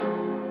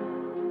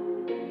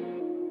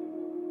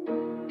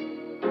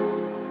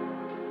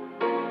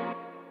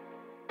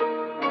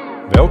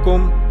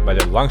Welkom bij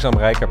de Langzaam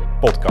Rijker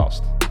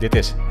podcast. Dit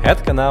is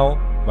het kanaal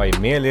waar je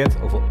meer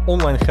leert over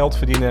online geld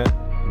verdienen,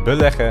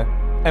 beleggen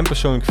en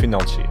persoonlijke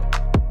financiën.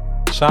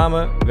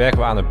 Samen werken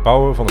we aan het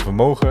bouwen van een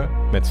vermogen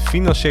met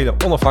financiële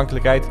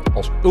onafhankelijkheid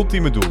als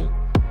ultieme doel.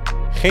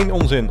 Geen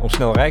onzin om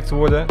snel rijk te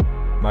worden,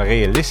 maar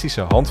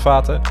realistische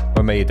handvaten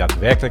waarmee je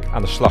daadwerkelijk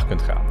aan de slag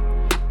kunt gaan.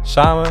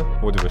 Samen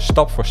worden we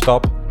stap voor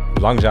stap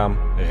langzaam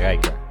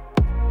rijker.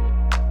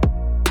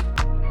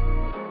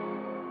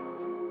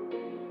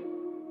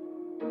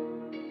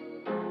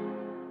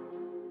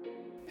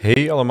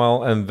 Hey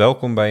allemaal en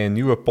welkom bij een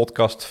nieuwe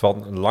podcast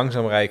van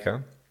Langzaam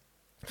Rijker.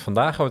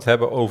 Vandaag gaan we het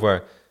hebben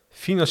over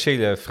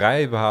financiële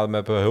vrijheid behalen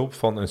met behulp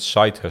van een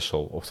side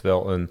hustle,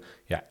 oftewel een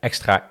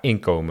extra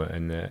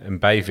inkomen, een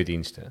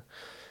bijverdienste.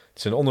 Het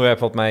is een onderwerp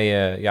wat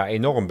mij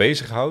enorm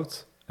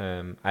bezighoudt,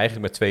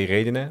 eigenlijk met twee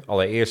redenen.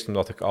 Allereerst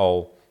omdat ik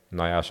al,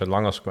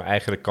 zolang als ik me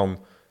eigenlijk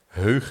kan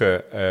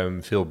heugen,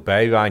 veel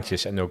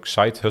bijbaantjes en ook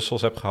side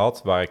hustles heb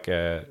gehad, waar ik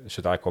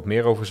zo dadelijk wat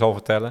meer over zal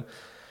vertellen.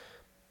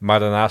 Maar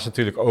daarnaast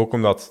natuurlijk ook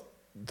omdat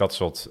dat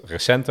soort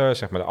recenter,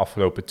 zeg maar de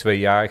afgelopen 2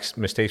 jaar, ik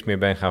me steeds meer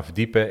ben gaan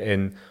verdiepen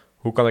in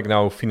hoe kan ik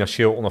nou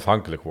financieel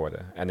onafhankelijk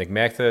worden. En ik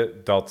merkte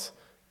dat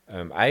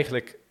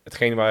eigenlijk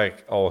hetgeen waar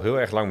ik al heel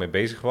erg lang mee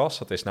bezig was,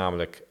 dat is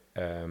namelijk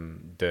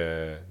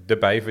de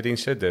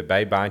bijverdiensten, de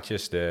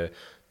bijbaantjes, de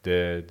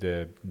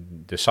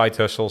side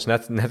hustles,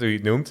 net hoe je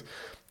het noemt.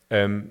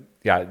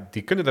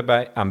 Die kunnen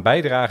daarbij aan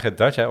bijdragen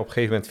dat jij op een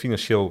gegeven moment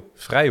financieel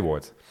vrij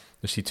wordt.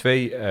 Dus die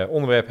twee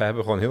onderwerpen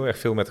hebben gewoon heel erg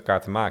veel met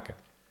elkaar te maken.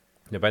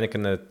 Daar ben ik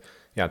een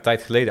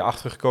tijd geleden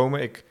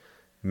achtergekomen. Ik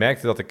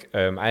merkte dat ik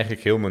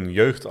eigenlijk heel mijn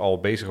jeugd al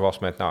bezig was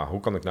met, hoe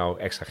kan ik nou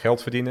extra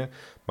geld verdienen?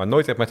 Maar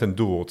nooit echt met een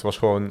doel. Het was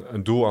gewoon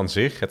een doel aan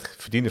zich, het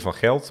verdienen van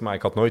geld. Maar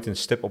ik had nooit een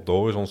stip op de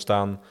horizon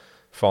staan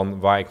van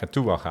waar ik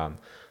naartoe wil gaan.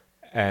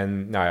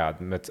 En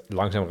met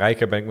Langzaam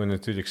Rijker ben ik me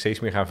natuurlijk steeds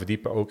meer gaan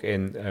verdiepen, ook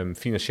in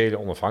financiële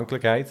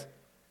onafhankelijkheid.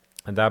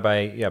 En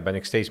daarbij ben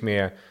ik steeds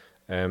meer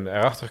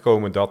erachter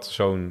gekomen dat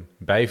zo'n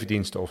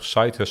bijverdienste of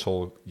side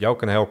hustle jou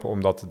kan helpen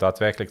om dat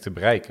daadwerkelijk te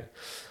bereiken.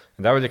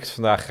 En daar wil ik het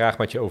vandaag graag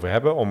met je over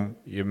hebben, om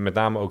je met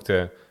name ook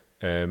te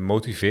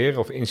motiveren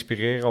of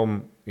inspireren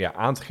om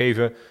aan te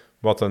geven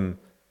wat een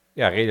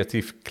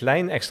relatief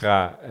klein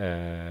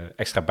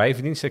extra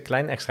bijverdienste,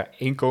 klein extra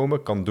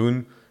inkomen kan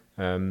doen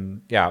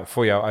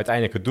voor jouw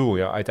uiteindelijke doel.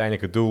 Jouw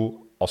uiteindelijke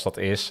doel, als dat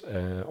is,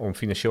 om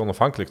financieel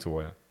onafhankelijk te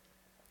worden.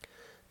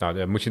 Nou,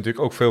 daar moet je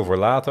natuurlijk ook veel voor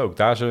laten, ook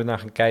daar zullen we naar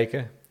gaan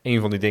kijken.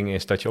 Een van die dingen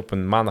is dat je op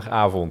een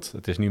maandagavond,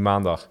 het is nu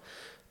maandag,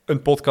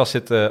 een podcast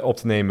zit op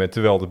te nemen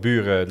terwijl de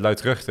buren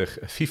luidruchtig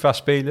FIFA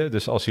spelen.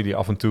 Dus als jullie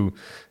af en toe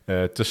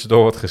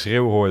tussendoor wat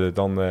geschreeuw hoorden,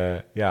 dan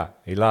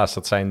helaas,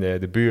 dat zijn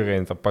de buren in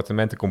het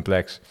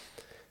appartementencomplex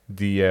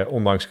die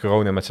ondanks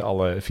corona met z'n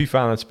allen FIFA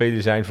aan het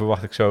spelen zijn,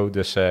 verwacht ik zo.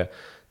 Dus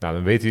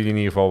dan weten jullie in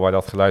ieder geval waar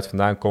dat geluid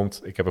vandaan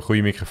komt. Ik heb een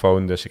goede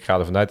microfoon, dus ik ga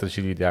ervan uit dat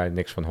jullie daar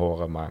niks van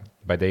horen, maar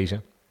bij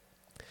deze.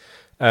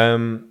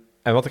 En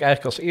wat ik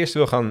eigenlijk als eerste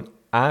wil gaan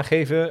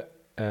aangeven,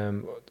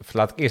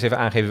 laat ik eerst even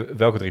aangeven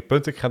welke 3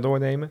 punten ik ga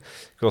doornemen.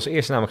 Ik wil als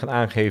eerste namelijk gaan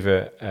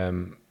aangeven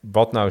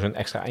wat nou zo'n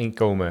extra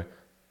inkomen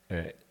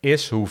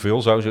is,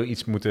 hoeveel zou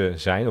zoiets moeten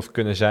zijn of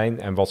kunnen zijn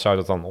en wat zou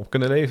dat dan op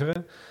kunnen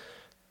leveren.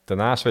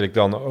 Daarnaast wil ik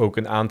dan ook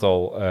een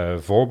aantal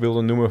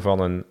voorbeelden noemen van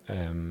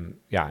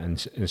een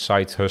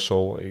side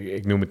hustle.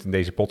 Ik noem het in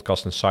deze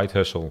podcast een side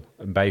hustle,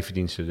 een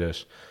bijverdienste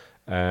dus.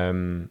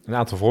 Een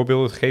aantal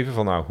voorbeelden te geven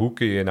van hoe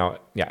kun je nou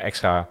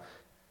extra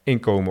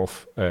inkomen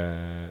of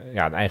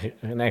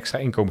een extra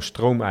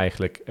inkomensstroom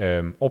eigenlijk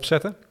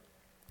opzetten.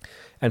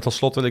 En tot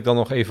slot wil ik dan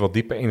nog even wat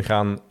dieper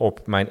ingaan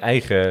op mijn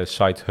eigen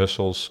side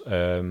hustles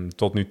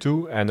tot nu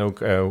toe en ook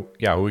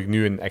hoe ik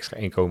nu een extra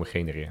inkomen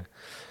genereer.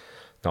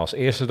 Nou, als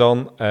eerste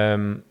dan,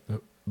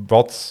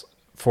 wat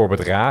voor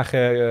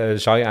bedragen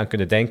zou je aan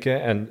kunnen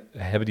denken en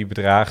hebben die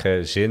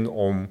bedragen zin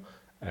om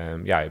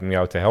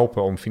jou te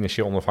helpen om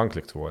financieel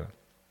onafhankelijk te worden?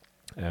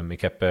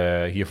 Ik heb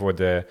hiervoor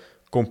de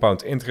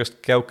Compound Interest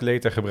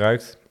Calculator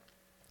gebruikt.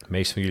 De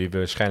meeste van jullie hebben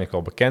waarschijnlijk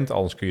wel bekend,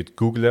 anders kun je het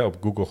googlen. Op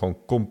Google gewoon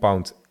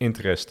Compound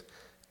Interest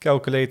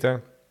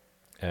Calculator.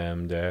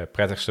 De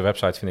prettigste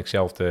website vind ik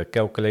zelf de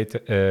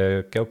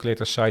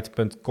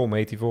calculatorsite.com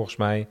heet die volgens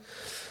mij.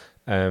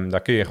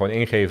 Daar kun je gewoon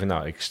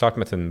ingeven, ik start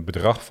met een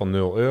bedrag van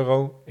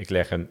 €0. Ik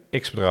leg een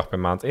x-bedrag per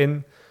maand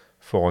in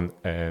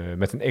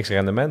met een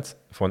x-rendement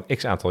voor een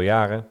x-aantal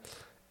jaren.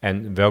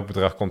 En welk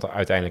bedrag komt er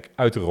uiteindelijk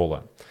uit te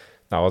rollen?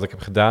 Nou, wat ik heb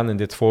gedaan in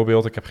dit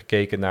voorbeeld, ik heb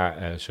gekeken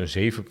naar zo'n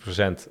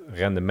 7%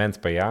 rendement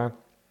per jaar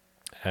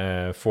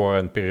voor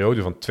een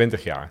periode van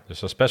 20 jaar. Dus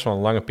dat is best wel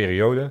een lange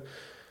periode.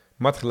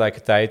 Maar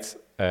tegelijkertijd,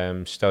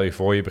 stel je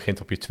voor je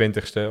begint op je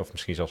 20ste of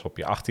misschien zelfs op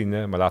je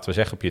 18e, maar laten we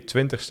zeggen op je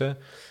 20ste,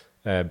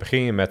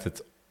 begin je met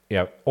het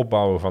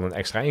opbouwen van een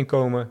extra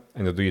inkomen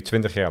en dat doe je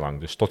 20 jaar lang,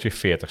 dus tot je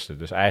 40ste.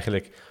 Dus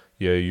eigenlijk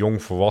je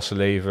jong volwassen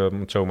leven, om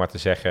het zo maar te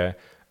zeggen,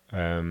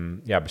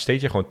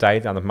 besteed je gewoon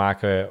tijd aan het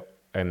maken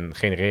en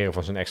genereren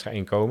van zo'n extra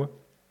inkomen.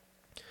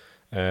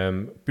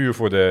 Puur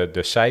voor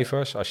de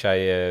cijfers, als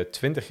jij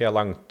 20 jaar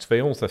lang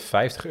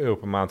 €250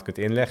 per maand kunt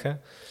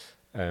inleggen,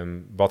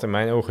 Wat in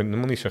mijn ogen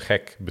helemaal niet zo'n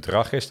gek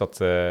bedrag is, dat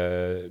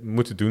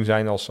moet te doen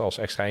zijn als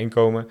extra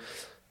inkomen.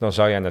 Dan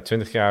zou jij na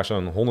 20 jaar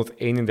zo'n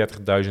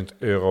 €131.000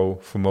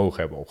 vermogen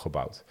hebben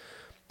opgebouwd.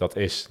 Dat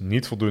is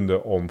niet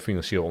voldoende om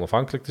financieel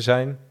onafhankelijk te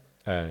zijn.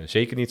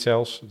 Zeker niet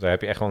zelfs. Daar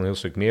heb je echt wel een heel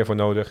stuk meer voor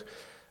nodig.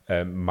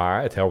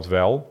 Maar het helpt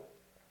wel.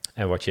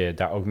 En wat je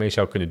daar ook mee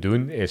zou kunnen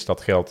doen, is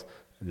dat geld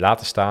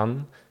laten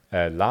staan,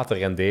 laten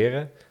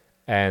renderen.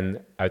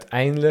 En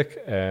uiteindelijk,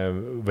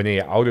 wanneer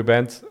je ouder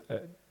bent,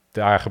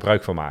 daar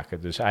gebruik van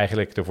maken. Dus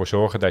eigenlijk ervoor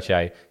zorgen dat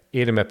jij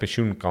eerder met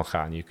pensioen kan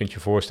gaan. Je kunt je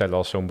voorstellen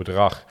als zo'n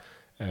bedrag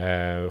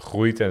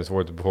groeit en het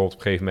wordt bijvoorbeeld op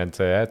een gegeven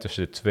moment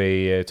tussen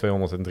de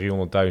 200 en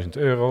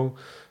 €300.000.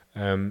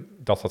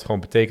 Dat gewoon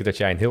betekent dat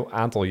jij een heel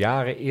aantal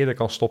jaren eerder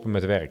kan stoppen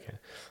met werken.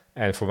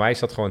 En voor mij is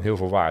dat gewoon heel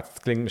veel waard. Het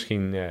klinkt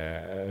misschien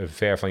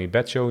ver van je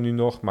bedshow nu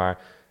nog, maar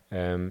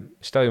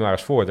stel je maar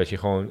eens voor dat je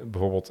gewoon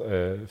bijvoorbeeld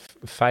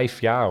 5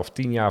 jaar of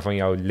 10 jaar van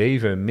jouw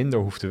leven minder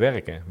hoeft te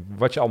werken.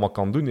 Wat je allemaal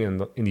kan doen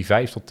in die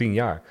 5 tot 10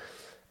 jaar.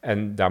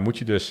 En daar moet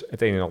je dus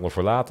het een en ander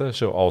voor laten,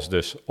 zoals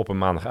dus op een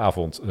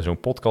maandagavond zo'n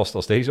podcast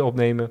als deze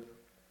opnemen,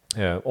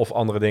 of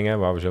andere dingen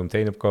waar we zo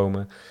meteen op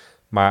komen.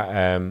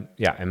 Maar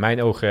in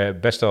mijn ogen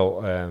best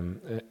wel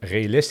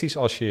realistisch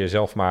als je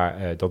jezelf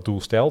maar dat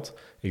doel stelt.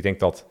 Ik denk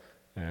dat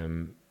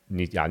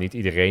niet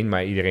iedereen,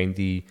 maar iedereen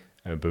die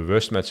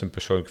bewust met zijn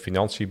persoonlijke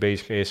financiën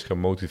bezig is,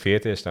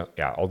 gemotiveerd is, nou,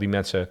 ja, al die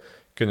mensen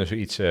kunnen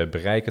zoiets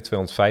bereiken.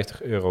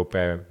 €250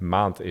 per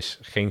maand is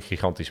geen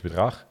gigantisch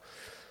bedrag.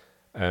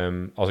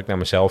 Als ik naar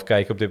mezelf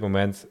kijk op dit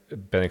moment,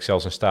 ben ik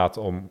zelfs in staat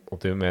om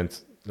op dit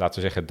moment,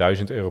 laten we zeggen,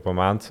 €1.000 per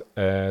maand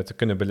te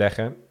kunnen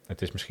beleggen.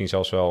 Het is misschien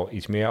zelfs wel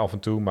iets meer af en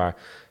toe, maar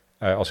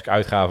als ik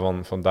uitga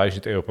van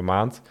 €1.000 per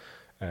maand,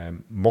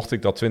 mocht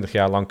ik dat 20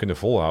 jaar lang kunnen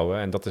volhouden.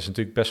 En dat is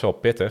natuurlijk best wel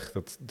pittig,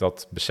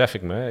 dat besef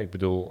ik me. Ik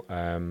bedoel,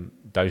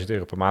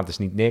 €1.000 per maand is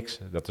niet niks.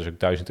 Dat is ook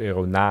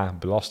 €1.000 na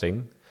belasting.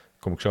 Daar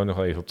kom ik zo nog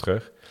wel even op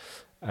terug.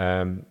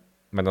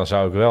 Maar dan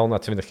zou ik wel na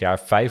 20 jaar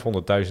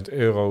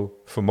 €500.000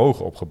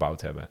 vermogen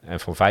opgebouwd hebben. En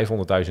voor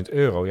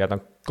 €500.000, ja,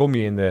 dan kom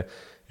je in de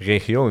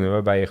regionen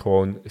waarbij je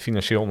gewoon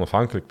financieel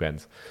onafhankelijk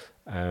bent.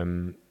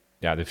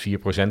 De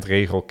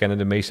 4%-regel kennen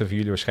de meesten van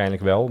jullie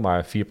waarschijnlijk wel.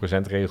 Maar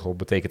 4%-regel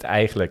betekent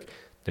eigenlijk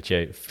dat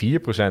je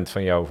 4%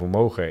 van jouw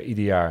vermogen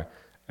ieder jaar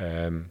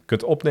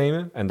kunt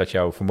opnemen. En dat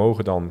jouw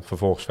vermogen dan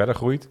vervolgens verder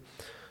groeit.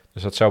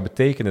 Dus dat zou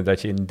betekenen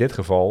dat je in dit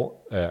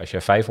geval, als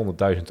je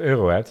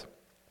 €500.000 hebt,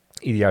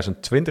 ieder jaar zo'n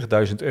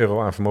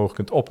 €20.000 aan vermogen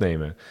kunt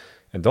opnemen.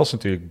 En dat is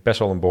natuurlijk best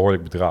wel een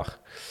behoorlijk bedrag.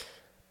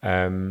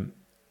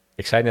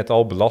 Ik zei net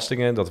al,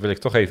 belastingen, dat wil ik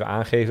toch even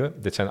aangeven.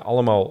 Dit zijn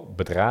allemaal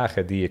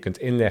bedragen die je kunt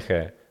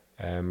inleggen,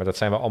 maar dat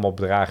zijn wel allemaal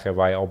bedragen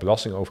waar je al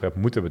belasting over hebt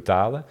moeten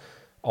betalen.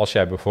 Als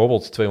jij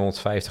bijvoorbeeld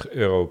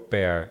 €250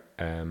 per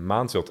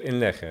maand wilt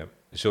inleggen,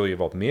 zul je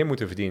wat meer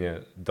moeten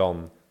verdienen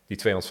dan die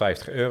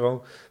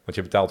 €250, want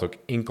je betaalt ook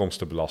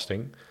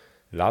inkomstenbelasting.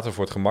 Laten we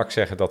voor het gemak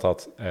zeggen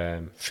dat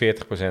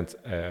 40%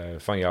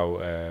 van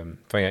jouw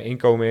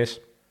inkomen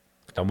is.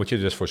 Dan moet je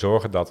er dus voor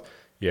zorgen dat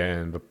je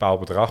een bepaald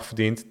bedrag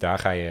verdient.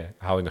 Daar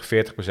hou je nog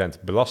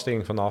 40%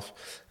 belasting vanaf.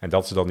 En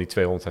dat is dan die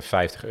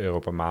 €250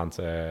 per maand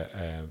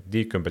die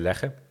je kunt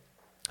beleggen.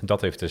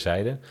 Dat even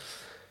terzijde.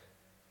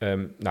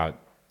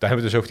 Daar hebben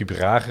we dus over die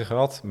bedragen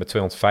gehad. Met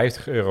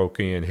 €250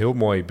 kun je een heel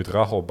mooi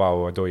bedrag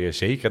opbouwen, waardoor je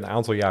zeker een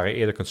aantal jaren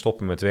eerder kunt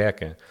stoppen met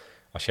werken.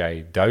 Als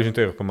jij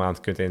 €1.000 per maand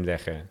kunt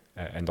inleggen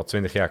en dat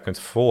 20 jaar kunt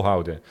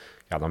volhouden,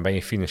 ja, dan ben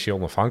je financieel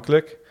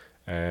onafhankelijk.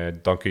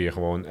 Dan kun je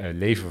gewoon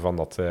leven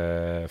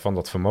van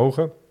dat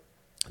vermogen.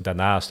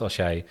 Daarnaast, als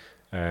jij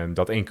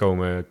dat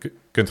inkomen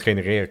kunt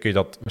genereren, kun je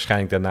dat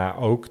waarschijnlijk daarna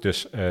ook.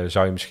 Dus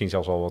zou je misschien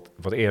zelfs al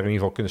wat eerder in ieder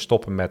geval kunnen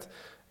stoppen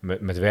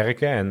met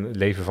werken en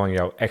leven van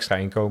jouw extra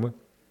inkomen.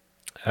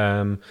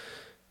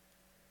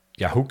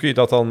 Hoe kun je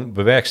dat dan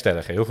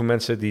bewerkstelligen? Heel veel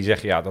mensen die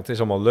zeggen, ja, dat is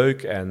allemaal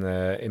leuk. En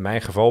in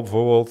mijn geval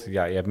bijvoorbeeld,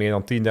 ja, je hebt meer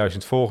dan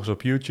 10.000 volgers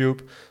op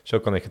YouTube. Zo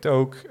kan ik het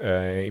ook.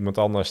 Iemand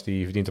anders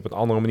die verdient op een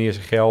andere manier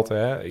zijn geld.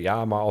 Hè?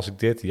 Ja, maar als ik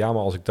dit, ja,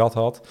 maar als ik dat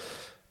had.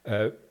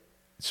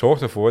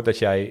 Zorg ervoor dat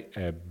jij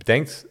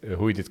bedenkt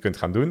hoe je dit kunt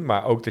gaan doen,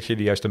 maar ook dat je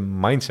de juiste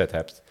mindset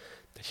hebt.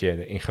 Dat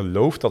je erin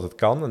gelooft dat het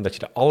kan en dat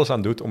je er alles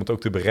aan doet om het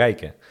ook te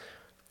bereiken.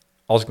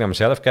 Als ik naar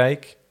mezelf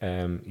kijk,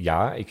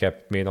 ja, ik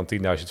heb meer dan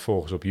 10.000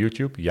 volgers op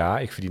YouTube. Ja,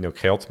 ik verdien ook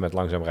geld met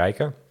Langzaam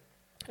Rijken.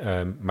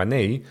 Maar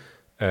nee,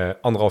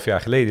 1,5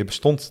 jaar geleden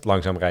bestond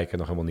Langzaam Rijken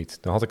nog helemaal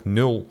niet. Dan had ik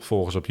 0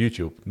 volgers op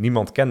YouTube.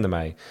 Niemand kende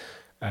mij.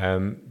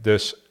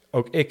 Dus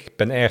ook ik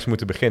ben ergens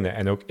moeten beginnen.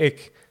 En ook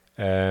ik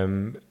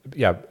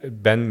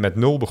ben met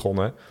 0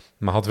 begonnen,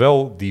 maar had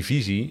wel die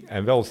visie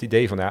en wel het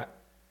idee van, ja,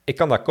 ik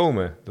kan daar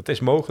komen. Dat is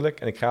mogelijk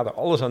en ik ga er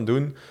alles aan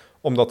doen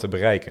om dat te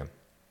bereiken.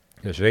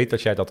 Dus weet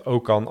dat jij dat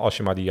ook kan als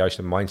je maar die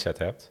juiste mindset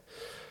hebt.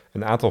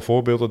 Een aantal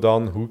voorbeelden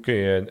dan. Hoe kun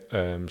je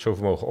zo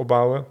vermogen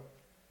opbouwen?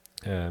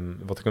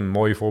 Wat ik een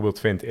mooi voorbeeld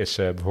vind is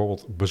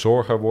bijvoorbeeld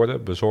bezorger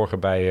worden. Bezorgen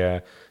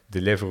bij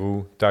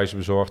Deliveroo,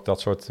 thuisbezorgd, dat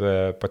soort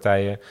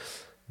partijen.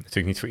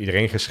 Natuurlijk niet voor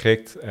iedereen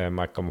geschikt,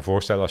 maar ik kan me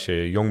voorstellen als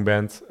je jong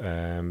bent,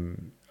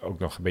 ook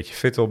nog een beetje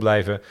fit wil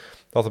blijven,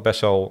 dat het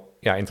best wel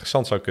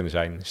interessant zou kunnen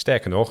zijn.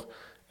 Sterker nog,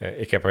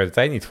 Ik heb er de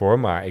tijd niet voor,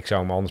 maar ik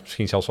zou me anders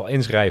misschien zelfs wel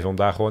inschrijven om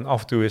daar gewoon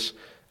af en toe eens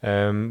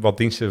wat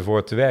diensten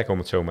voor te werken, om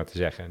het zo maar te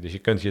zeggen. Dus je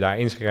kunt je daar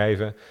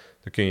inschrijven.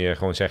 Dan kun je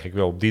gewoon zeggen, ik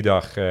wil op die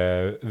dag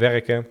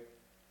werken.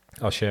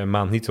 Als je een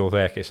maand niet wil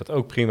werken, is dat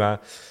ook prima.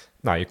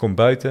 Nou, je komt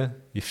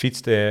buiten, je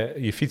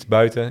fietst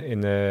buiten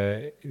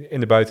in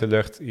de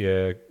buitenlucht.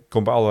 Je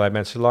komt bij allerlei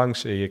mensen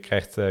langs. Je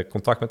krijgt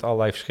contact met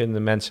allerlei verschillende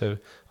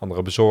mensen,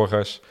 andere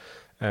bezorgers.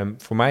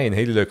 Voor mij een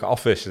hele leuke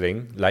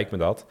afwisseling, lijkt me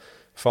dat,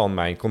 van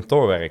mijn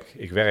kantoorwerk.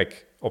 Ik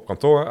werk op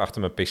kantoor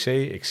achter mijn pc.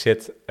 Ik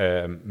zit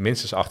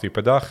minstens 8 uur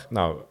per dag.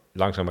 Nou,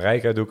 langzaam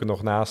rijken doe ik er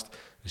nog naast.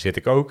 Zit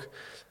ik ook.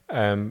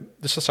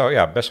 Dus dat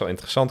zou best wel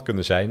interessant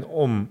kunnen zijn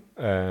om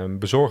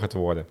bezorger te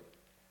worden.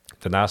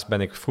 Daarnaast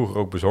ben ik vroeger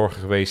ook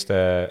bezorger geweest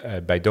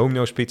bij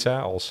Domino's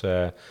Pizza,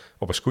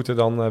 op een scooter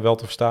dan wel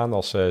te verstaan.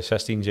 Als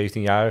 16,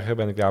 17-jarige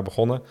ben ik daar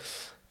begonnen.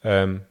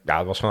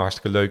 Dat was gewoon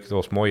hartstikke leuk, dat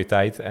was een mooie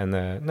tijd.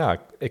 En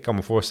ik kan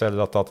me voorstellen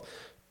dat dat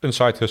een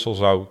side hustle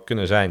zou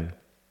kunnen zijn.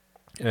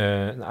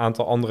 Een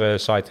aantal andere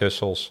side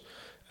hustles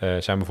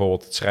zijn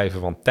bijvoorbeeld het schrijven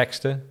van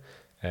teksten.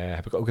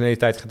 Heb ik ook een hele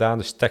tijd gedaan,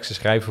 dus teksten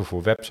schrijven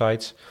voor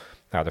websites.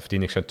 Nou, daar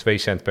verdien ik zo'n 2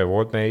 cent per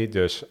woord mee.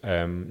 Dus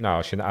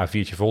als je een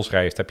A4'tje vol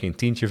schrijft, heb je een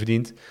tientje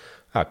verdiend.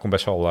 Nou, dat kon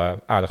best wel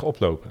aardig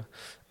oplopen.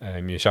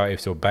 Je zou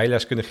eventueel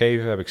bijles kunnen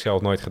geven, heb ik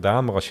zelf nooit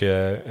gedaan. Maar als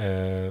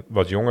je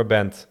wat jonger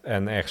bent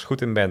en ergens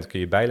goed in bent, kun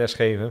je bijles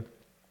geven.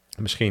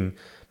 Misschien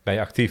ben je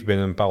actief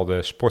binnen een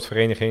bepaalde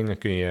sportvereniging. Dan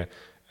kun je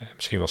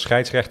misschien wel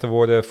scheidsrechter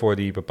worden voor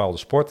die bepaalde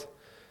sport.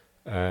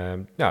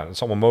 Dat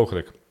is allemaal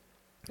mogelijk.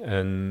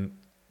 Een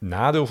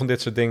nadeel van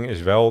dit soort dingen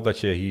is wel dat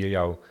je hier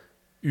jouw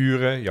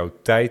uren, jouw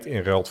tijd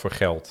inruilt voor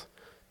geld.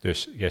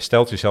 Dus je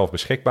stelt jezelf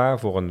beschikbaar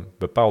voor een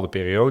bepaalde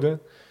periode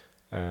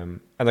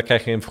en daar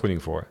krijg je een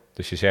vergoeding voor.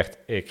 Dus je zegt,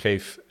 ik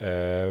geef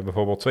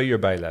bijvoorbeeld 2 uur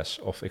bijles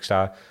of ik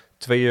sta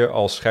 2 uur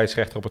als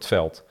scheidsrechter op het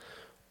veld.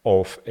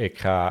 Of ik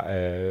ga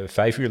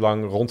 5 uur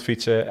lang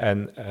rondfietsen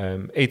en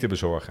eten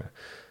bezorgen.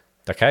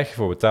 Daar krijg je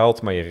voor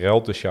betaald, maar je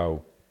ruilt dus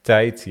jouw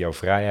tijd, jouw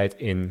vrijheid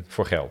in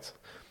voor geld.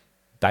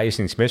 Daar is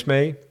niets mis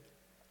mee,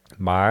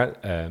 maar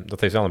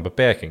dat heeft wel een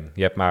beperking.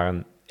 Je hebt maar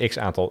een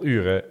x-aantal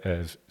uren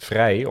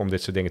vrij om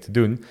dit soort dingen te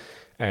doen.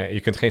 Je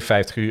kunt geen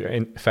 50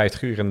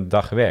 uur in de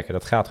dag werken,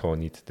 dat gaat gewoon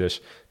niet.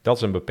 Dus dat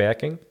is een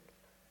beperking.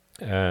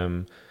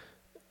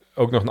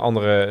 Ook nog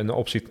een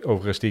optie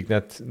overigens die ik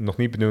net nog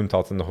niet benoemd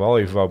had en nog wel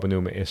even wou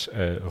benoemen is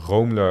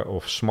Roomler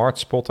of Smart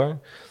Spotter.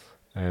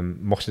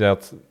 Mocht je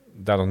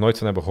daar nog nooit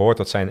van hebben gehoord,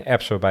 dat zijn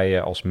apps waarbij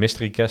je als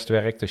mystery guest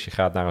werkt. Dus je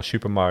gaat naar een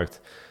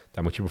supermarkt,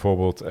 daar moet je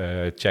bijvoorbeeld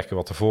checken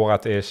wat de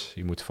voorraad is.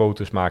 Je moet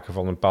foto's maken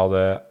van een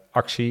bepaalde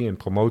actie, een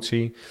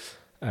promotie.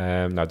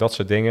 Dat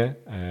soort dingen.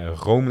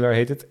 Roomler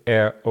heet het,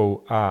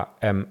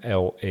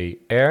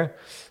 Roamler.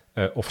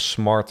 Of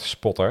Smart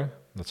Spotter,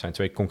 dat zijn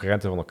 2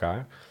 concurrenten van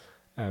elkaar.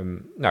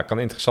 Het kan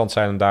interessant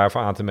zijn om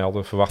daarvoor aan te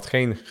melden. Verwacht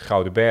geen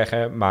gouden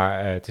bergen,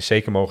 maar het is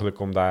zeker mogelijk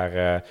om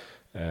daar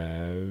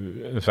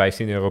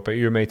 15 euro per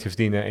uur mee te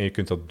verdienen. En je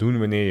kunt dat doen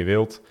wanneer je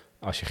wilt.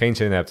 Als je geen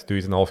zin hebt, doe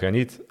je het een half jaar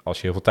niet. Als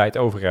je heel veel tijd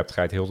over hebt,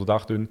 ga je het heel de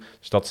dag doen.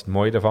 Dus dat is het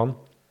mooie daarvan.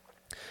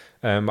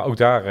 Maar ook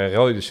daar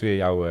ruil je dus weer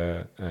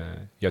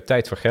jouw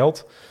tijd voor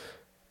geld.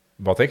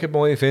 Wat ik het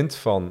mooie vind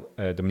van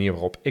de manier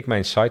waarop ik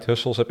mijn side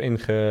hustles heb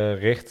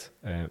ingericht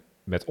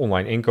met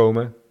online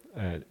inkomen,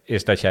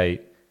 is dat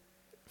jij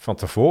van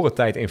tevoren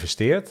tijd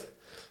investeert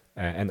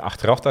en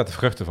achteraf daar de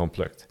vruchten van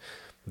plukt.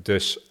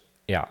 Dus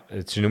ze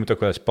noemen het ook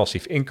wel eens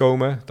passief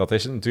inkomen. Dat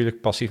is het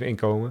natuurlijk, passief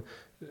inkomen.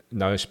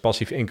 Nou is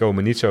passief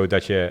inkomen niet zo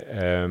dat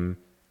je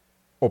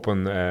op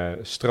een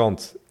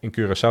strand in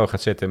Curaçao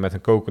gaat zitten met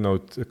een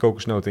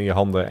kokosnoot in je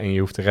handen en je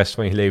hoeft de rest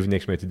van je leven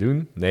niks meer te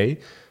doen. Nee,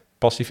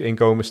 passief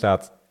inkomen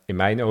staat in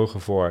mijn ogen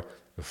voor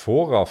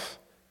vooraf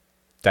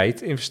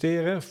tijd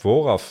investeren,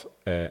 vooraf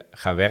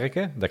gaan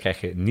werken. Daar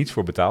krijg je niets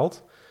voor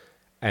betaald.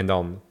 En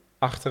dan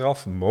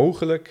achteraf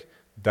mogelijk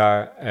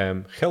daar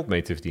geld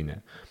mee te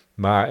verdienen.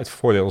 Maar het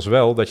voordeel is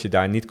wel dat je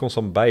daar niet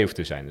constant bij hoeft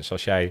te zijn. Dus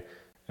als jij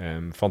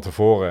van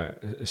tevoren,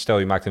 stel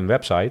je maakt een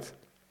website,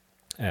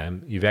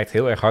 je werkt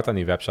heel erg hard aan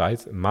die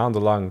website.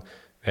 Maandenlang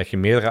werk je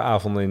meerdere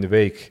avonden in de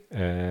week,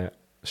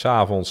 's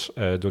avonds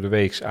door de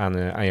week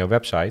aan jouw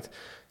website.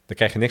 Daar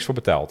krijg je niks voor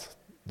betaald.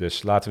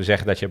 Dus laten we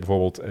zeggen dat je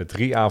bijvoorbeeld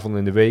 3 avonden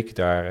in de week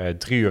daar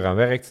 3 uur aan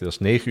werkt. Dat is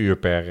 9 uur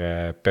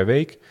per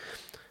week.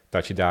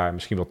 Dat je daar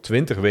misschien wel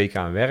 20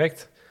 weken aan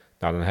werkt.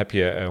 Nou, dan heb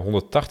je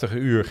 180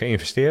 uur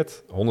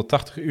geïnvesteerd,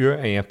 180 uur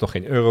en je hebt nog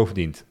geen euro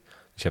verdiend.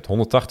 Dus je hebt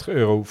 180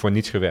 euro voor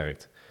niets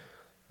gewerkt.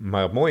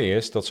 Maar het mooie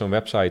is dat zo'n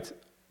website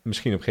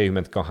misschien op een gegeven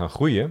moment kan gaan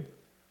groeien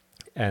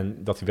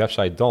en dat die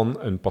website dan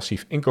een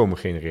passief inkomen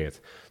genereert.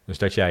 Dus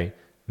dat jij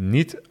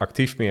niet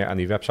actief meer aan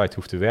die website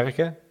hoeft te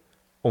werken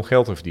om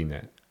geld te verdienen.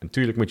 En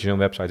natuurlijk moet je zo'n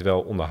website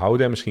wel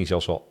onderhouden en misschien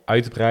zelfs wel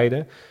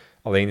uitbreiden.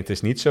 Alleen het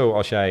is niet zo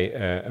als jij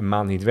een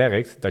maand niet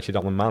werkt, dat je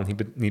dan een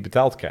maand niet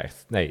betaald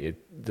krijgt. Nee,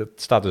 dat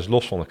staat dus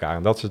los van elkaar.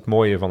 En dat is het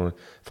mooie van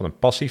een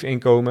passief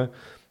inkomen,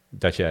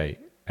 dat jij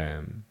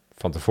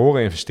van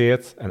tevoren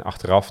investeert en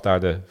achteraf daar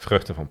de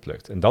vruchten van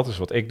plukt. En dat is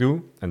wat ik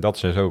doe. En dat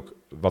is dus ook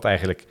wat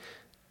eigenlijk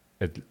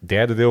het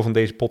derde deel van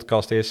deze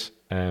podcast is.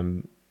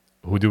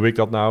 hoe doe ik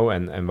dat nou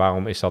en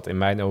waarom is dat in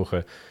mijn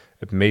ogen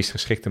het meest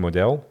geschikte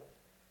model?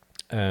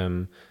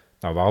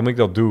 Nou, waarom ik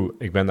dat doe,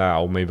 ik ben daar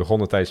al mee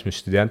begonnen tijdens mijn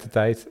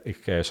studententijd.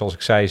 Zoals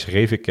ik zei,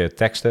 schreef ik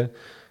teksten.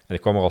 En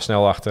ik kwam er al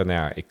snel achter, nou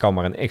ja, ik kan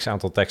maar een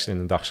x-aantal teksten in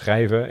een dag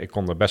schrijven. Ik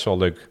kon er best wel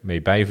leuk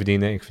mee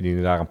bijverdienen. Ik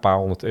verdiende daar een paar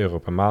 €100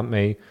 per maand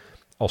mee.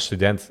 Als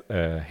student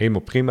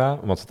helemaal prima,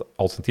 want het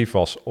alternatief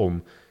was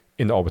om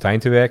in de Albert Heijn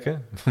te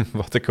werken.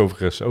 Wat ik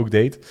overigens ook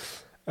deed.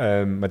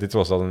 Maar dit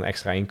was dan een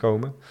extra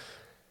inkomen.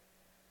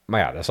 Maar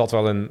ja, daar zat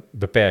wel een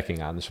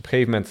beperking aan. Dus op een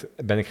gegeven moment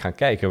ben ik gaan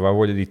kijken, waar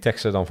worden die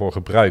teksten dan voor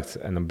gebruikt?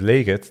 En dan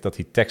bleek het dat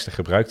die teksten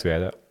gebruikt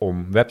werden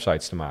om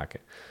websites te maken.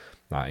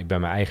 Nou, ik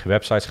ben mijn eigen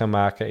websites gaan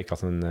maken. Ik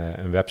had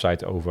een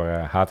website over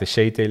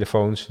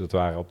HTC-telefoons. Dat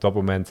waren op dat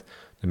moment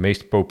de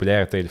meest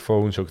populaire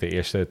telefoons. Ook de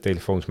eerste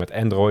telefoons met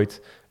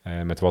Android,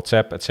 met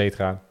WhatsApp, et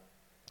cetera.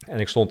 En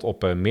ik stond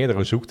op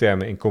meerdere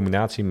zoektermen in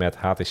combinatie met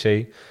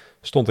HTC,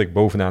 stond ik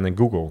bovenaan in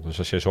Google. Dus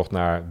als je zocht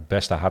naar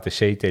beste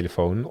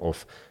HTC-telefoon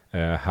of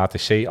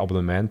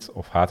HTC-abonnement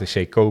of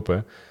HTC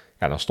kopen,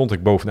 ja, dan stond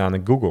ik bovenaan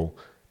in Google.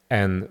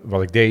 En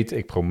wat ik deed,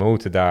 ik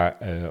promote daar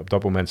op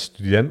dat moment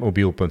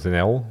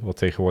studentmobiel.nl, wat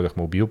tegenwoordig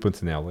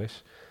mobiel.nl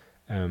is.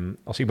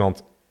 Als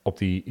iemand op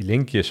die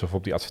linkjes of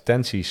op die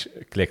advertenties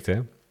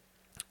klikte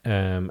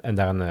en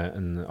daar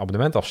een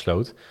abonnement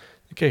afsloot,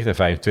 dan kreeg je er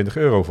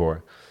 €25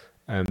 voor.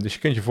 Dus je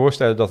kunt je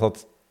voorstellen dat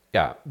dat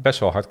best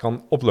wel hard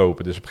kan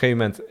oplopen. Dus op een gegeven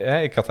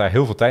moment, ik had daar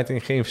heel veel tijd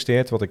in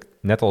geïnvesteerd, wat ik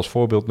net als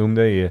voorbeeld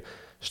noemde. Je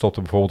stopt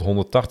er bijvoorbeeld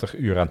 180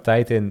 uur aan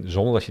tijd in,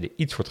 zonder dat je er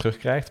iets voor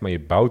terugkrijgt, maar je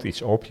bouwt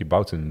iets op, je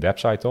bouwt een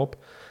website op.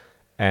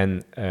 En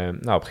op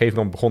een gegeven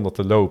moment begon dat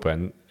te lopen.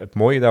 En het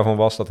mooie daarvan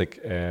was dat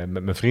ik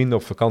met mijn vrienden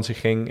op vakantie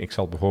ging. Ik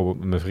zat bijvoorbeeld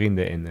met mijn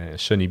vrienden in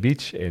Sunny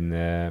Beach in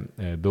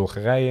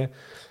Bulgarije.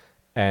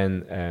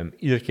 En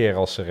iedere keer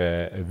als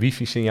er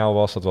wifi-signaal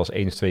was, dat was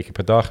 1 of 2 keer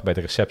per dag bij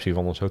de receptie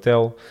van ons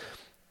hotel,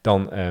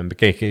 dan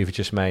bekeek ik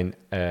eventjes mijn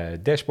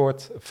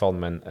dashboard van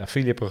mijn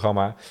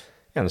affiliate-programma.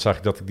 Ja, dan zag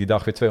ik dat ik die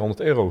dag weer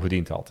 €200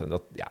 verdiend had. En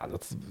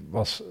dat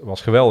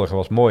was geweldig,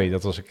 was mooi.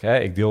 Dat was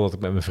ik deelde dat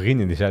met mijn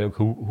vrienden. Die zeiden ook,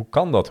 hoe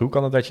kan dat? Hoe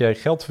kan het dat jij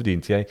geld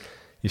verdient? Je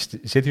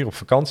zit hier op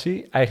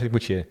vakantie. Eigenlijk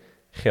moet je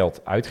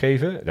geld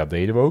uitgeven. Dat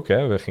deden we ook.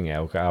 We gingen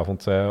elke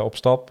avond op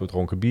stap. We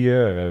dronken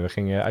bier. We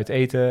gingen uit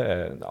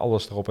eten.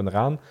 Alles erop en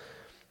eraan.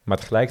 Maar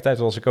tegelijkertijd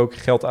was ik ook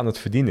geld aan het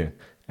verdienen.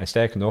 En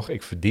sterker nog,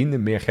 ik verdiende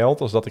meer geld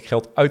dan dat ik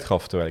geld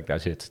uitgaf terwijl ik daar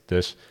zit.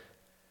 Dus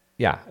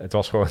ja, het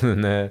was gewoon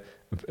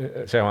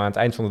zeg maar aan het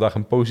eind van de dag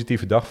een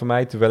positieve dag voor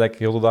mij, terwijl ik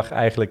heel de dag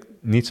eigenlijk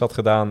niets had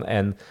gedaan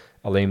en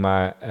alleen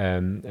maar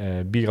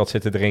bier had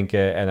zitten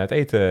drinken en uit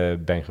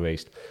eten ben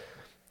geweest.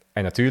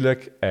 En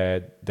natuurlijk,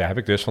 daar heb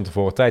ik dus van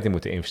tevoren tijd in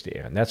moeten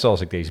investeren. Net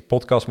zoals ik deze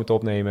podcast moet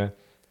opnemen,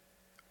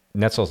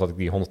 net zoals dat ik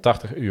die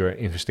 180 uur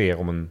investeer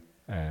om een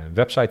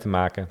website te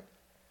maken,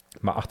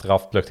 maar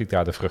achteraf plukte ik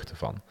daar de vruchten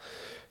van.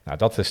 Nou,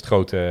 dat is het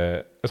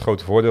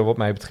grote voordeel wat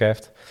mij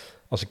betreft.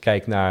 Als ik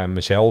kijk naar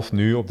mezelf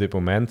nu op dit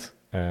moment,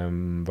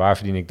 waar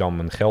verdien ik dan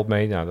mijn geld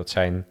mee? Nou, dat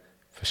zijn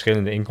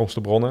verschillende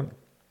inkomstenbronnen.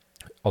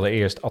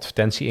 Allereerst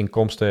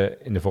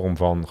advertentieinkomsten in de vorm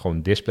van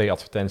gewoon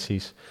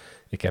display-advertenties.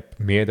 Ik heb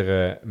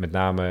meerdere, met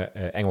name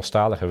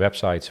Engelstalige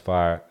websites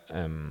waar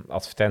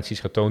advertenties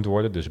getoond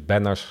worden. Dus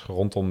banners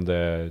rondom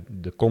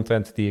de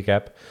content die ik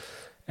heb.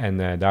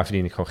 En daar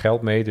verdien ik gewoon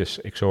geld mee. Dus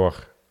ik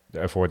zorg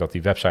ervoor dat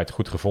die website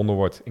goed gevonden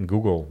wordt in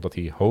Google. Dat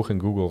die hoog in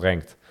Google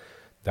rankt.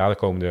 Daardoor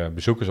komen de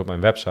bezoekers op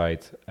mijn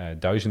website.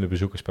 Duizenden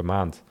bezoekers per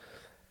maand.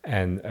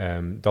 En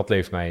dat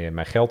levert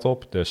mij geld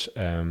op. Dus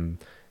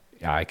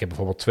ik heb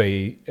bijvoorbeeld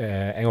 2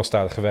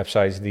 Engelstalige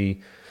websites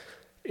die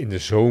in de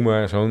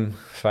zomer zo'n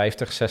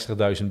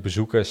 50.000, 60.000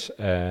 bezoekers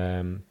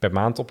per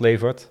maand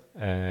oplevert.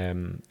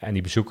 En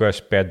die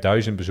bezoekers, per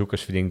 1000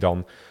 bezoekers verdien ik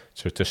dan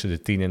zo tussen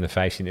de 10 en de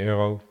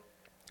 €15.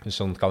 Dus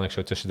dan kan ik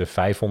zo tussen de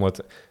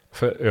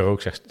 €500,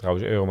 ik zeg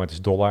trouwens euro, maar het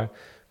is dollar,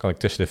 kan ik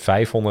tussen de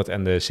 $500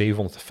 en de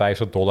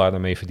 $750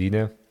 daarmee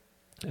verdienen.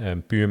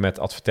 Puur met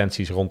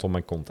advertenties rondom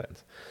mijn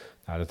content.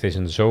 Nou, dat is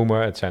in de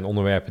zomer. Het zijn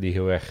onderwerpen die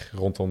heel erg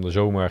rondom de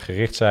zomer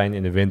gericht zijn.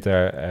 In de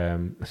winter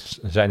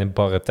zijn er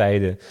barre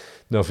tijden.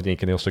 Dan verdien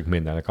ik een heel stuk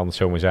minder. Dan kan het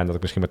zomaar zijn dat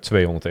ik misschien maar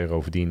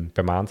 €200 verdien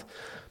per maand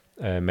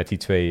met die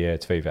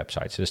twee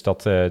websites. Dus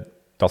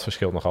dat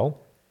verschilt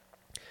nogal.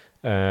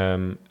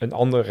 Een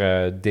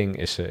ander ding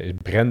is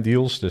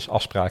branddeals, dus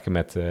afspraken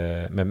met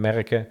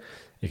merken.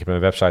 Ik heb een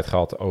website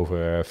gehad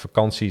over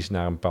vakanties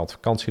naar een bepaald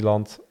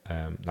vakantieland.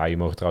 Je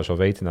mag het trouwens wel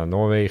weten, naar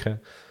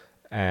Noorwegen.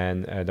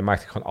 En daar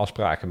maakte ik gewoon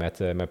afspraken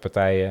met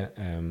partijen.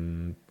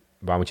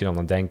 Waar moet je dan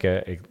aan denken?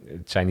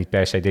 Het zijn niet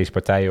per se deze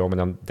partijen, hoor, maar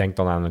dan denk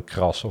dan aan een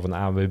Kras of een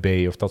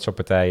ANWB of dat soort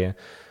partijen.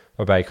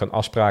 Waarbij ik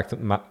gewoon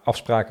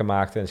afspraken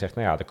maakte en zeg,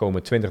 er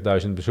komen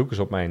 20.000 bezoekers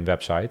op mijn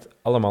website.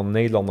 Allemaal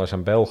Nederlanders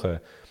en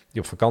Belgen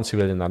die op vakantie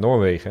willen naar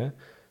Noorwegen.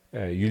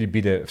 Jullie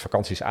bieden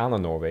vakanties aan naar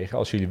Noorwegen.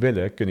 Als jullie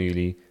willen, kunnen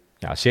jullie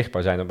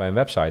zichtbaar zijn op mijn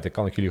website. Dan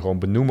kan ik jullie gewoon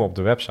benoemen op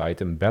de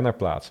website, een banner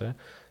plaatsen.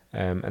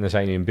 En dan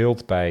zijn jullie in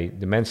beeld bij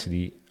de mensen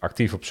die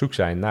actief op zoek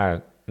zijn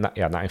naar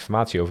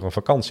informatie over een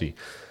vakantie.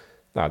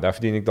 Nou, daar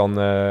verdien ik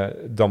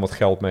dan wat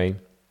geld mee.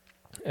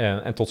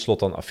 En tot slot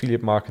dan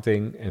affiliate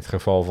marketing. In het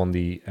geval van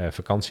die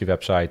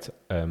vakantiewebsite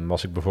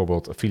was ik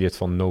bijvoorbeeld affiliate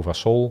van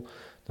Novasol.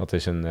 Dat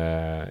is een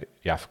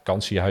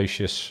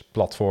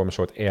vakantiehuisjesplatform, een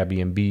soort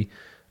Airbnb.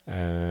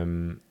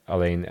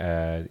 Alleen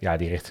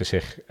die richten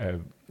zich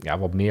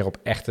wat meer op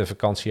echte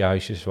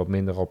vakantiehuisjes, wat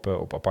minder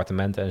op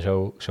appartementen en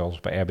zo, zoals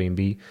bij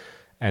Airbnb.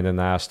 En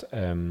daarnaast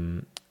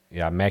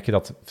merk je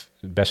dat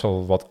best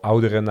wel wat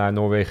ouderen naar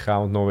Noorwegen gaan,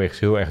 want Noorwegen is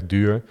heel erg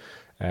duur.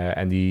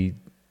 En die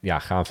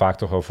gaan vaak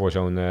toch wel voor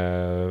zo'n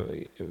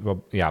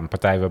een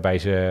partij waarbij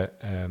ze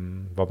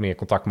wat meer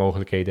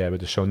contactmogelijkheden hebben.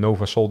 Dus zo'n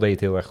Novasol deed het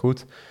heel erg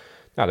goed.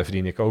 Nou, daar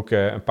verdien ik ook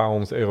een paar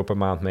 €100 per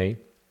maand mee.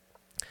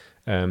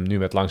 Nu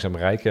met Langzaam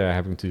Rijk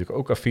heb ik natuurlijk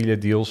ook affiliate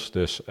deals.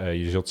 Dus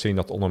je zult zien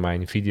dat onder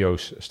mijn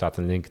video's staat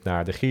een link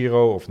naar de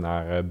Giro of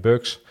naar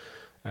Bucks.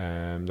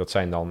 Dat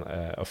zijn dan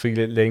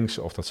affiliate links,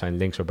 of dat zijn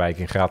links waarbij ik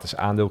een gratis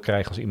aandeel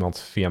krijg als iemand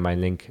via mijn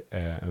link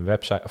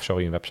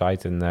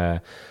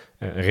een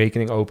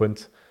rekening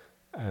opent.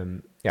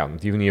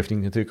 Op die manier verdien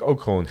ik natuurlijk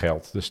ook gewoon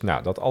geld. Dus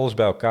dat alles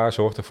bij elkaar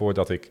zorgt ervoor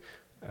dat ik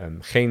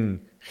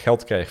geen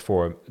geld krijg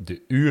voor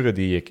de uren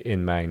die ik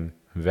in mijn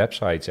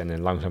websites en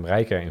in Langzaam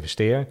Rijker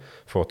investeer.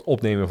 Voor het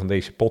opnemen van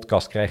deze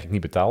podcast krijg ik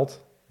niet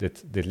betaald.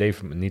 Dit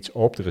levert me niets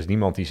op. Er is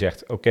niemand die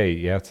zegt, oké,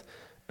 je hebt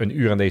een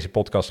uur aan deze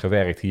podcast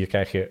gewerkt, hier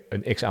krijg je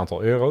een x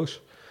aantal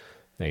euro's.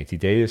 Nee, het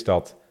idee is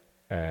dat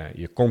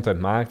je content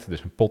maakt,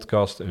 dus een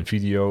podcast, een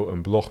video,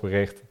 een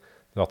blogbericht,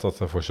 dat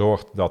ervoor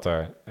zorgt dat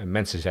er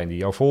mensen zijn die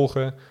jou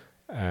volgen.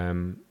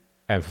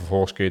 En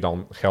vervolgens kun je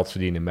dan geld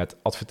verdienen met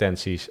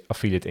advertenties,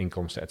 affiliate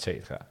inkomsten, et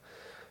cetera.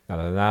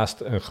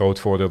 Daarnaast een groot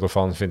voordeel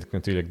daarvan vind ik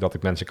natuurlijk dat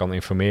ik mensen kan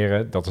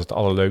informeren. Dat is het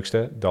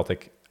allerleukste, dat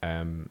ik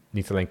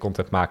niet alleen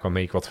content maak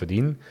waarmee ik wat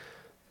verdien,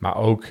 maar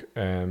ook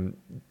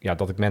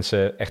dat ik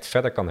mensen echt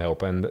verder kan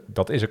helpen. En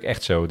dat is ook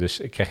echt zo. Dus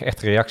ik krijg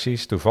echt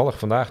reacties. Toevallig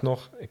vandaag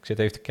nog. Ik zit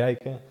even te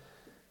kijken.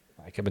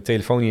 Ik heb mijn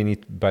telefoon hier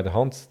niet bij de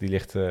hand. Die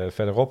ligt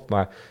verderop.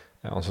 Maar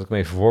anders had ik hem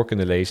even voor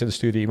kunnen lezen. Er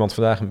stuurde iemand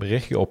vandaag een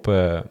berichtje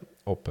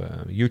op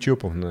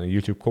YouTube. Of een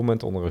YouTube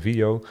comment onder een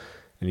video.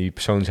 En die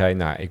persoon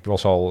zei, ik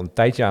was al een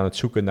tijdje aan het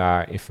zoeken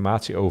naar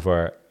informatie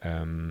over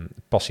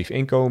passief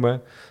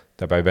inkomen.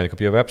 Daarbij ben ik op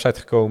je website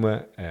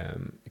gekomen.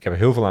 Ik heb er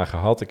heel veel aan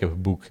gehad. Ik heb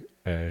het boek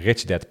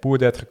Rich Dad Poor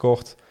Dad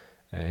gekocht.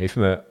 Heeft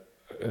me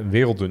een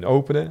wereld doen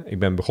openen. Ik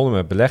ben begonnen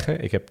met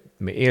beleggen. Ik heb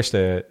mijn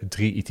eerste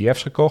 3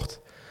 ETF's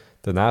gekocht.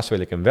 Daarnaast wil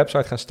ik een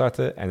website gaan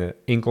starten. En de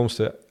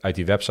inkomsten uit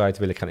die website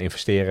wil ik gaan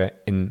investeren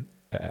in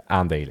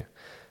aandelen.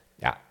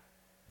 Ja,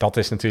 dat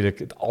is natuurlijk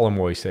het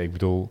allermooiste. Ik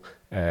bedoel,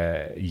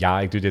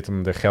 ik doe dit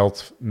om er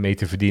geld mee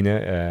te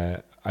verdienen.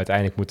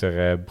 Uiteindelijk moet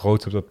er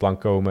brood op de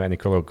plank komen en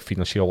ik wil ook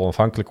financieel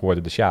onafhankelijk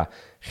worden. Dus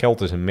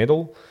geld is een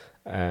middel.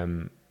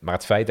 Maar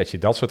het feit dat je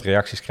dat soort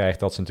reacties krijgt,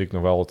 dat is natuurlijk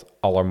nog wel het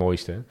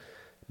allermooiste.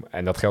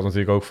 En dat geldt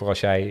natuurlijk ook voor als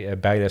jij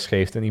bijles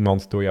geeft en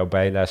iemand door jouw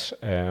bijles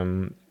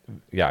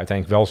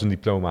uiteindelijk wel zijn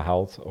diploma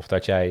haalt. Of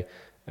dat jij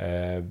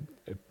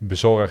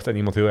bezorgt en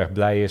iemand heel erg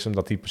blij is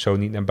omdat die persoon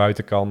niet naar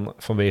buiten kan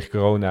vanwege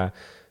corona.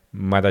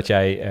 Maar dat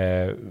jij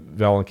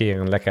wel een keer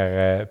een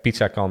lekker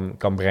pizza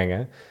kan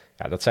brengen.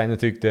 Ja, dat zijn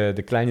natuurlijk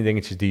de kleine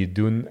dingetjes die je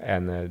doen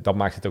en dat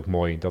maakt het ook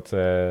mooi.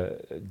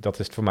 Dat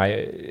is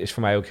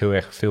voor mij ook heel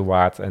erg veel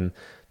waard en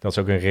dat is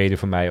ook een reden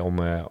voor mij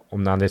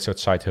om aan dit soort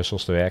side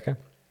hustles te werken.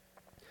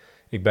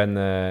 Ik ben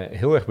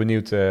heel erg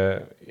benieuwd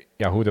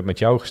hoe dat met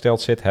jou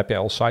gesteld zit. Heb jij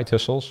al side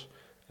hustles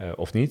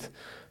of niet?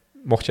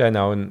 Mocht jij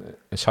nou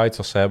een side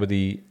hustle hebben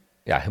die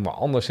helemaal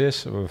anders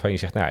is, waarvan je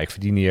zegt, ik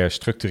verdien hier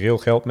structureel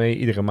geld mee.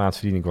 Iedere maand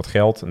verdien ik wat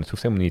geld en het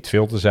hoeft helemaal niet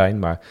veel te zijn,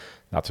 maar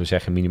laten we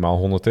zeggen minimaal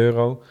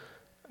 €100.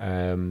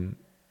 En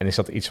is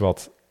dat iets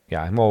wat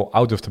helemaal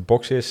out of the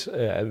box is?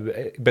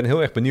 Ik ben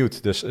heel erg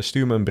benieuwd, dus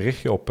stuur me een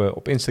berichtje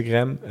op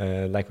Instagram.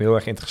 Lijkt me heel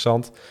erg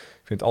interessant.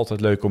 Ik vind het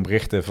altijd leuk om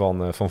berichten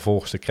van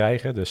volgers te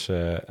krijgen, dus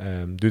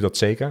doe dat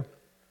zeker.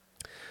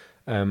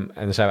 En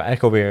dan zijn we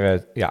eigenlijk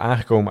alweer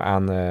aangekomen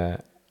aan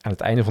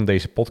het einde van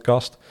deze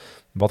podcast.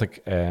 Wat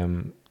ik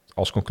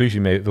als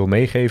conclusie wil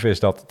meegeven is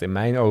dat het in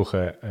mijn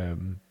ogen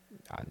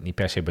niet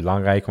per se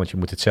belangrijk, want je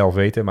moet het zelf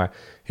weten, maar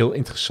heel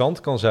interessant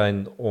kan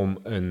zijn om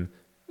een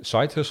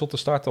side hustle te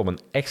starten, om een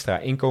extra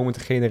inkomen te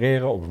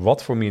genereren, op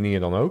wat voor manier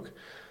dan ook.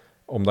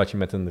 Omdat je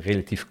met een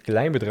relatief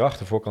klein bedrag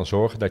ervoor kan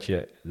zorgen dat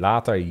je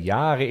later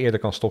jaren eerder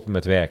kan stoppen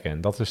met werken.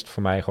 En dat is het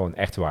voor mij gewoon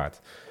echt waard.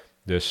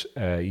 Dus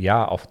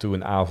af en toe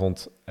een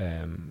avond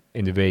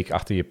in de week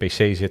achter je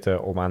pc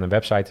zitten om aan een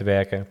website te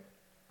werken.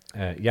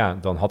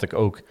 Dan had ik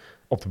ook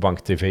op de bank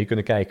tv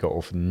kunnen kijken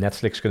of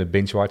Netflix kunnen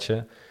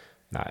binge-watchen.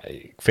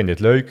 Ik vind dit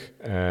leuk.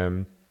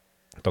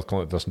 Dat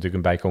is natuurlijk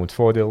een bijkomend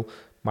voordeel.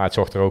 Maar het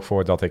zorgt er ook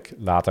voor dat ik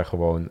later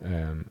gewoon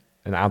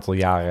een aantal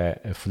jaren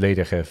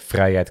volledige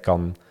vrijheid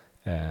kan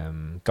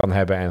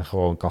hebben en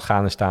gewoon kan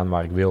gaan en staan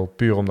waar ik wil,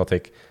 puur omdat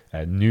ik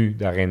nu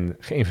daarin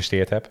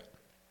geïnvesteerd heb.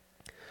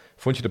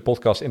 Vond je de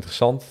podcast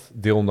interessant?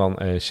 Deel hem dan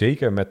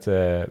zeker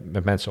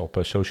met mensen op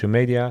social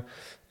media.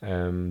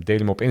 Deel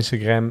hem op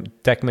Instagram.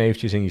 Tag me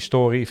eventjes in je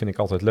story. Vind ik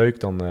altijd leuk.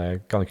 Dan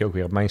kan ik je ook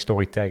weer op mijn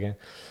story taggen.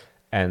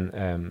 En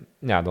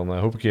dan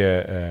hoop ik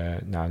je,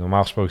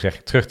 normaal gesproken zeg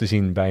ik terug te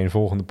zien bij een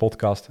volgende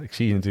podcast. Ik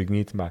zie je natuurlijk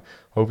niet, maar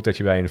hoop ik dat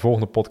je bij een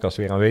volgende podcast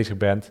weer aanwezig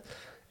bent.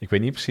 Ik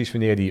weet niet precies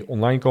wanneer die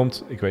online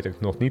komt. Ik weet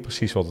ook nog niet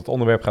precies wat het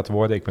onderwerp gaat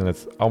worden. Ik ben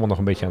het allemaal nog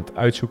een beetje aan het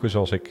uitzoeken,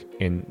 zoals ik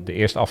in de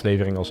eerste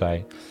aflevering al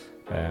zei.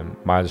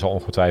 Maar er zal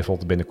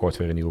ongetwijfeld binnenkort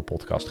weer een nieuwe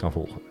podcast gaan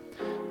volgen.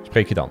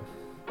 Spreek je dan.